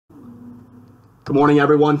Good morning,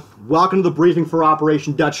 everyone. Welcome to the briefing for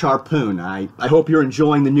Operation Dutch Harpoon. I hope you're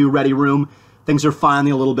enjoying the new ready room. Things are finally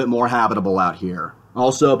a little bit more habitable out here.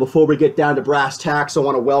 Also, before we get down to brass tacks, I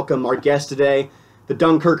want to welcome our guest today. The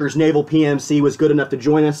Dunkirkers Naval PMC was good enough to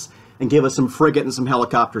join us and give us some frigate and some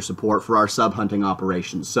helicopter support for our sub-hunting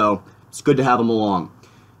operations, so it's good to have them along.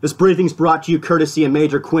 This briefing is brought to you courtesy of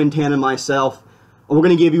Major Quintan and myself, and we're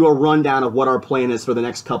going to give you a rundown of what our plan is for the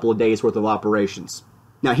next couple of days' worth of operations.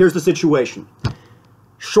 Now, here's the situation.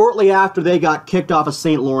 Shortly after they got kicked off of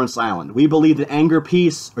St. Lawrence Island, we believe that Anger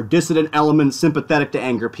Peace, or dissident elements sympathetic to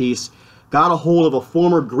Anger Peace, got a hold of a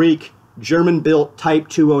former Greek, German-built Type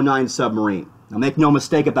 209 submarine. Now, make no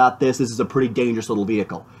mistake about this is a pretty dangerous little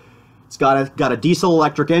vehicle. It's got a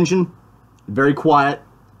diesel-electric engine, very quiet,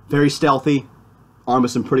 very stealthy, armed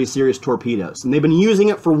with some pretty serious torpedoes. And they've been using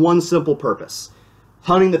it for one simple purpose: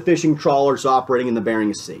 hunting the fishing trawlers operating in the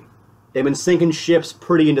Bering Sea. They've been sinking ships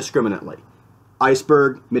pretty indiscriminately.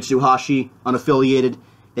 Iceberg, Mitsuhashi, unaffiliated,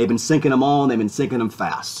 they've been sinking them all, and they've been sinking them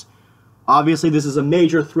fast. Obviously, this is a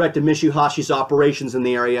major threat to Mitsuhashi's operations in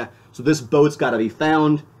the area, so this boat's got to be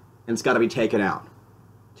found, and it's got to be taken out.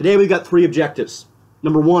 Today, we've got three objectives.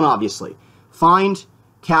 Number one, obviously, find,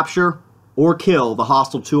 capture, or kill the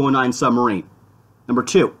hostile 209 submarine. Number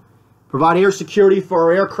two, provide air security for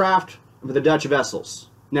our aircraft and for the Dutch vessels.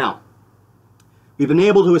 Now, we've been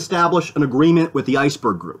able to establish an agreement with the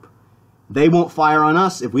Iceberg Group. They won't fire on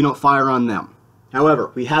us if we don't fire on them.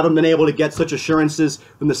 However, we haven't been able to get such assurances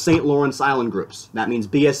from the St. Lawrence Island groups. That means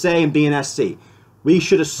BSA and BNSC. We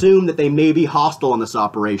should assume that they may be hostile on this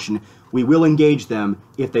operation. We will engage them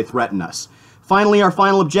if they threaten us. Finally, our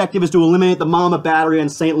final objective is to eliminate the Mama battery on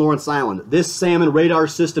St. Lawrence Island. This salmon radar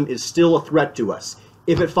system is still a threat to us.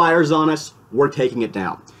 If it fires on us, we're taking it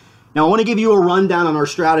down. Now, I want to give you a rundown on our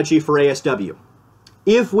strategy for ASW.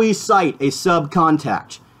 If we sight a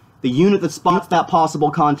sub-contact, the unit that spots that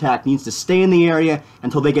possible contact needs to stay in the area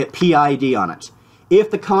until they get PID on it.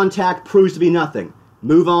 If the contact proves to be nothing,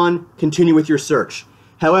 move on, continue with your search.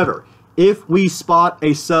 However, if we spot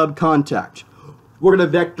a sub-contact, we're going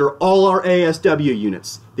to vector all our ASW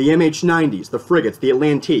units, the MH-90s, the frigates, the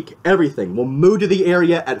Atlantique, everything. We'll move to the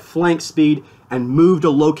area at flank speed and move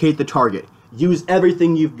to locate the target. Use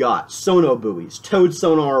everything you've got: sonar buoys, towed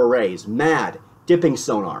sonar arrays, MAD, dipping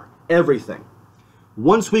sonar, everything.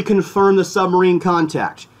 Once we confirm the submarine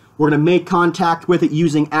contact, we're going to make contact with it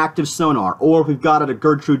using active sonar, or if we've got it, a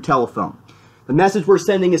Gertrude telephone. The message we're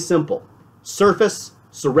sending is simple: surface,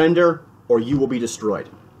 surrender, or you will be destroyed.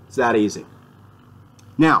 It's that easy.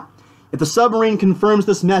 Now, if the submarine confirms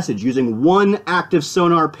this message using one active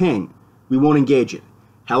sonar ping, we won't engage it.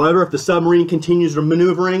 However, if the submarine continues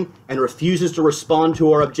maneuvering and refuses to respond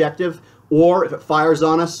to our objective, or if it fires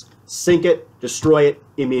on us, sink it, destroy it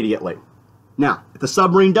immediately. Now, if the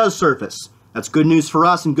submarine does surface, that's good news for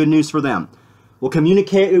us and good news for them. We'll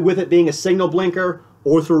communicate with it being a signal blinker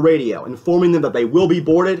or through radio, informing them that they will be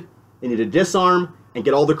boarded, they need to disarm, and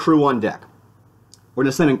get all the crew on deck. We're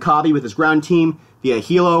going to send in Kabi with his ground team via a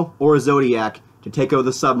Hilo or a Zodiac to take over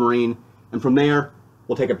the submarine, and from there,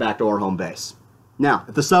 we'll take it back to our home base. Now,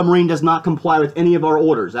 if the submarine does not comply with any of our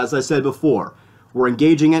orders, as I said before, we're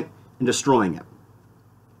engaging it and destroying it.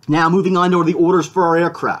 Now, moving on to the orders for our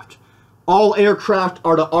aircraft. All aircraft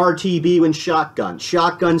are to RTB when shotgun.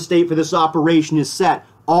 Shotgun state for this operation is set.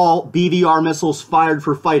 All BVR missiles fired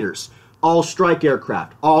for fighters. All strike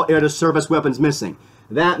aircraft. All air-to-surface weapons missing.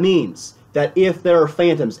 That means that if there are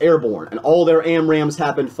Phantoms airborne and all their AMRAAMs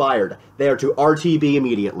have been fired, they are to RTB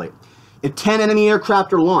immediately. If 10 enemy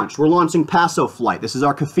aircraft are launched, we're launching PASO flight. This is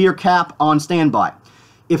our Kafir cap on standby.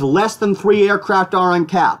 If less than 3 aircraft are on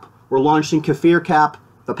cap, we're launching Kafir cap,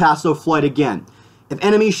 the PASO flight again. If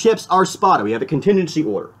enemy ships are spotted, we have a contingency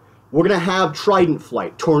order. We're going to have Trident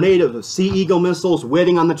flight, tornadoes of Sea Eagle missiles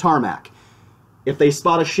waiting on the tarmac. If they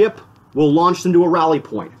spot a ship, we'll launch them to a rally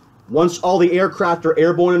point. Once all the aircraft are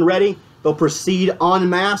airborne and ready, they'll proceed en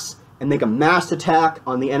masse and make a mass attack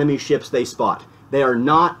on the enemy ships they spot. They are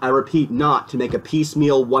not, I repeat, not to make a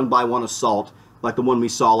piecemeal one-by-one assault like the one we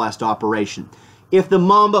saw last operation. If the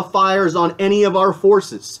Mamba fires on any of our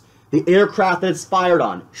forces, the aircraft that it's fired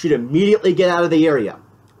on should immediately get out of the area.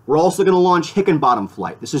 We're also going to launch Hickenbottom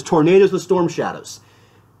flight. This is tornadoes with storm shadows.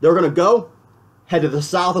 They're going to go, head to the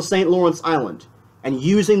south of St. Lawrence Island, and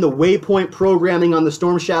using the waypoint programming on the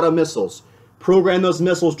Storm Shadow missiles, program those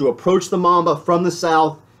missiles to approach the Mamba from the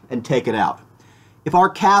south and take it out. If our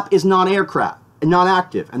cap is non-aircraft and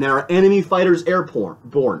non-active, and there are enemy fighters airborne,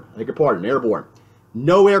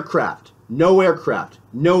 no aircraft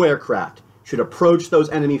should approach those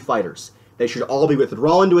enemy fighters. They should all be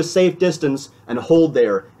withdrawn to a safe distance and hold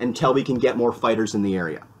there until we can get more fighters in the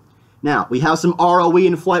area. Now, we have some ROE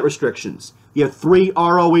and flight restrictions. We have 3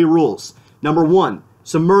 ROE rules. Number 1,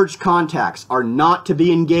 submerged contacts are not to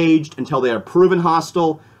be engaged until they are proven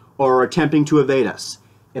hostile or are attempting to evade us.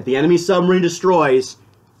 If the enemy submarine destroys,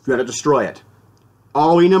 you gotta destroy it.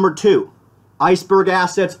 ROE number 2, iceberg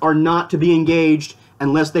assets are not to be engaged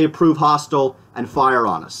unless they prove hostile and fire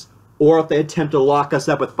on us, or if they attempt to lock us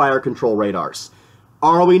up with fire control radars.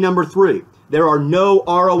 ROE number 3, there are no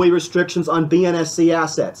ROE restrictions on BNSC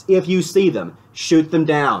assets. If you see them, shoot them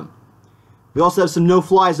down. We also have some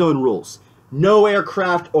no-fly zone rules. No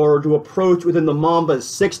aircraft are to approach within the Mamba's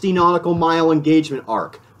 60 nautical mile engagement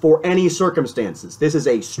arc for any circumstances. This is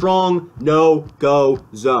a strong no-go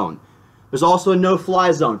zone. There's also a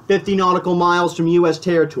no-fly zone, 50 nautical miles from U.S.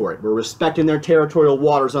 territory. We're respecting their territorial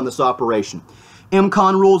waters on this operation.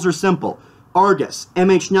 MCON rules are simple. Argus,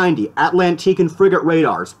 MH-90, Atlantique and frigate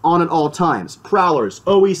radars on at all times. Prowlers,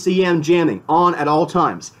 OECM jamming on at all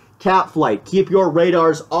times. Cap flight, keep your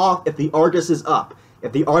radars off if the Argus is up.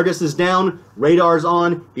 If the Argus is down, radars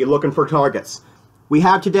on, be looking for targets. We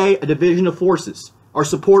have today a division of forces, our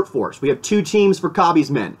support force. We have 2 teams for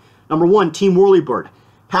Cobby's men. Number 1, Team Whirlybird.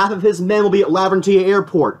 Half of his men will be at Lavrentia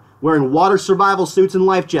Airport wearing water survival suits and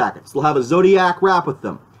life jackets. They'll have a Zodiac wrap with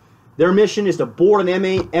them. Their mission is to board an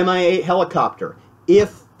Mi-8 helicopter.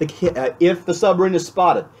 If the submarine is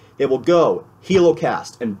spotted, they will go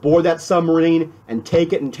helocast and board that submarine and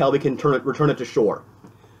take it until we can return it to shore.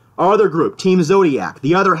 Our other group, Team Zodiac,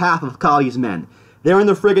 the other half of Cobby's men, they're in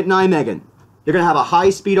the frigate Nijmegen. They're going to have a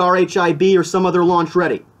high-speed RHIB or some other launch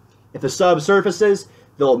ready. If the sub surfaces,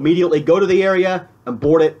 they'll immediately go to the area and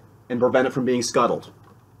board it and prevent it from being scuttled.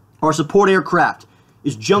 Our support aircraft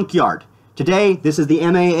is Junkyard. Today, this is the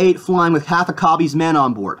Mi-8 flying with half of Cobby's men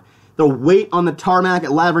on board. They'll wait on the tarmac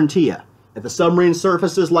at Lavrentia. If the submarine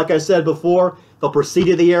surfaces, like I said before, they'll proceed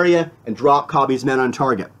to the area and drop Cobby's men on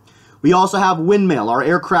target. We also have Windmill. Our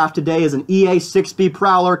aircraft today is an EA-6B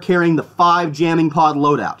Prowler carrying the 5 jamming pod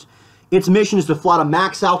loadout. Its mission is to fly to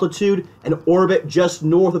max altitude and orbit just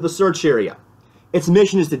north of the search area. Its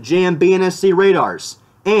mission is to jam BNSC radars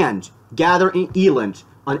and gather ELINT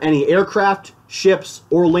on any aircraft, ships,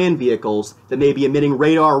 or land vehicles that may be emitting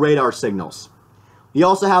radar signals. We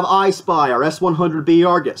also have iSpy, our S-100B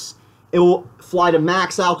Argus. It will fly to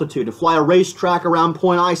max altitude and fly a racetrack around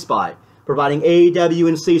Point iSpy, providing AEW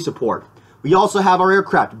and C support. We also have our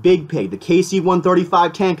aircraft, Big Pig, the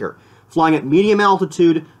KC-135 tanker, flying at medium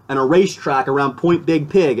altitude and a racetrack around Point Big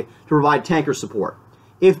Pig to provide tanker support.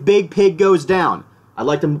 If Big Pig goes down, I'd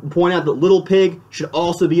like to point out that Little Pig should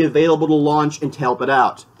also be available to launch and to help it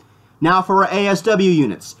out. Now for our ASW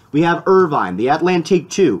units, we have Irvine, the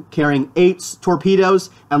Atlantique II, carrying 8 torpedoes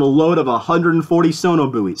and a load of 140 sono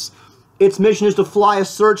buoys. Its mission is to fly a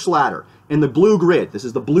search ladder in the blue grid. This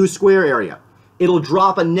is the blue square area. It'll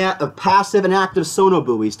drop a net of passive and active sono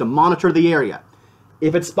buoys to monitor the area.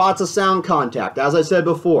 If it spots a sound contact, as I said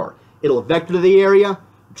before, it'll vector to the area,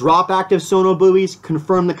 drop active sono buoys,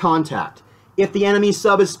 confirm the contact. If the enemy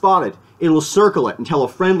sub is spotted, it will circle it until a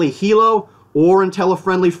friendly helo or until a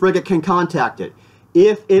friendly frigate can contact it.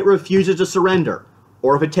 If it refuses to surrender,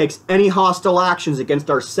 or if it takes any hostile actions against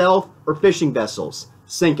our self or fishing vessels,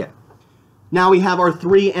 sink it. Now we have our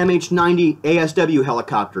 3 MH-90 ASW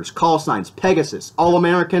helicopters, call signs Pegasus,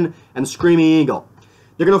 All-American, and Screaming Eagle.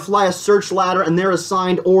 They're going to fly a search ladder and they're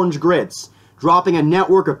assigned orange grids, dropping a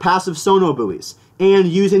network of passive sono buoys, and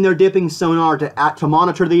using their dipping sonar to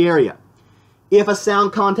monitor the area. If a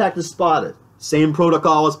sound contact is spotted, same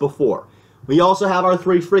protocol as before. We also have our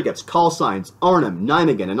 3 frigates, call signs Arnhem,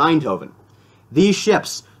 Nijmegen, and Eindhoven. These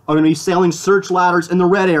ships are going to be sailing search ladders in the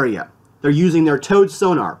red area. They're using their towed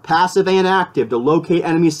sonar, passive and active, to locate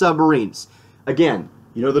enemy submarines. Again,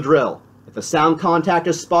 you know the drill. If a sound contact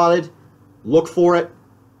is spotted, look for it,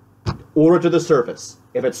 order it to the surface.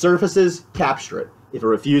 If it surfaces, capture it. If it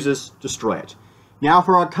refuses, destroy it. Now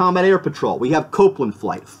for our combat air patrol, we have Copeland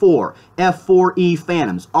Flight, 4 F-4E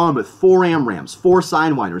Phantoms, armed with 4 AMRAAMs, 4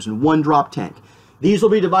 Sidewinders, and 1 drop tank. These will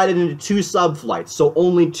be divided into 2 sub-flights, so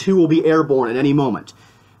only 2 will be airborne at any moment.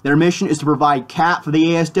 Their mission is to provide CAP for the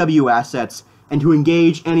ASW assets and to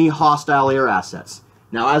engage any hostile air assets.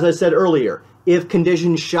 Now, as I said earlier, if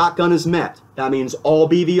condition shotgun is met, that means all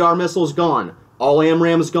BVR missiles gone, all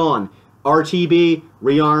AMRAAMs gone, RTB,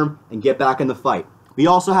 rearm, and get back in the fight. We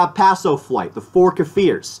also have Paso Flight, the 4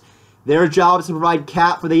 Kafirs. Their job is to provide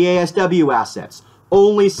CAP for the ASW assets.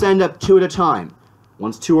 Only send up 2 at a time.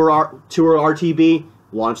 Once 2 are RTB,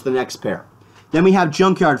 launch the next pair. Then we have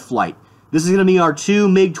Junkyard Flight. This is going to be our 2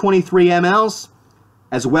 MiG-23MLs,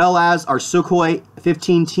 as well as our Sukhoi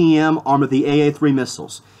 15TM armed with the AA-3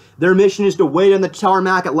 missiles. Their mission is to wait on the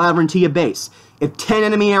tarmac at Lavrentia Base. If 10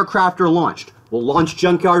 enemy aircraft are launched, we'll launch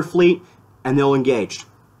Junkyard Fleet, and they'll engage.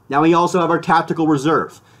 Now we also have our tactical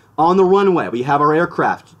reserve. On the runway, we have our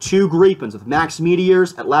aircraft, 2 Griepens with Max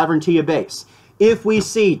Meteors at Lavrentia Base. If we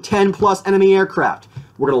see 10 plus enemy aircraft,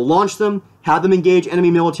 we're going to launch them, have them engage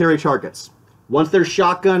enemy military targets. Once they're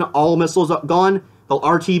shotgun, all missiles are gone, they'll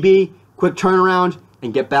RTB, quick turnaround,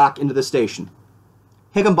 and get back into the station.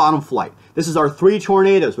 Higginbottom Flight. This is our 3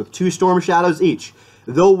 Tornadoes with 2 Storm Shadows each.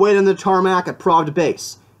 They'll wait on the tarmac at Proved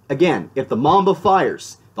Base. Again, if the Mamba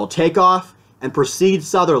fires, they'll take off and proceed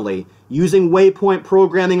southerly, using waypoint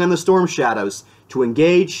programming on the Storm Shadows to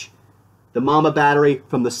engage the Mamba battery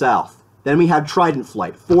from the south. Then we have Trident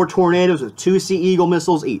Flight, 4 Tornadoes with 2 Sea Eagle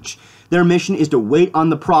missiles each. Their mission is to wait on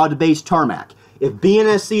the Proved Base tarmac. If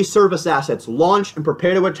BNSC surface assets launch and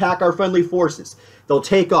prepare to attack our friendly forces, they'll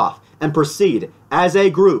take off and proceed as a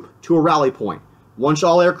group to a rally point. Once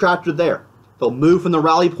all aircraft are there, they'll move from the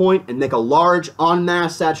rally point and make a large en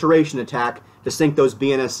masse saturation attack to sink those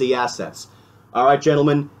BNSC assets. Alright,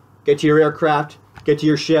 gentlemen, get to your aircraft, get to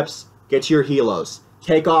your ships, get to your helos.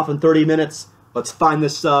 Take off in 30 minutes, let's find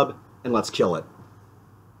this sub, and let's kill it.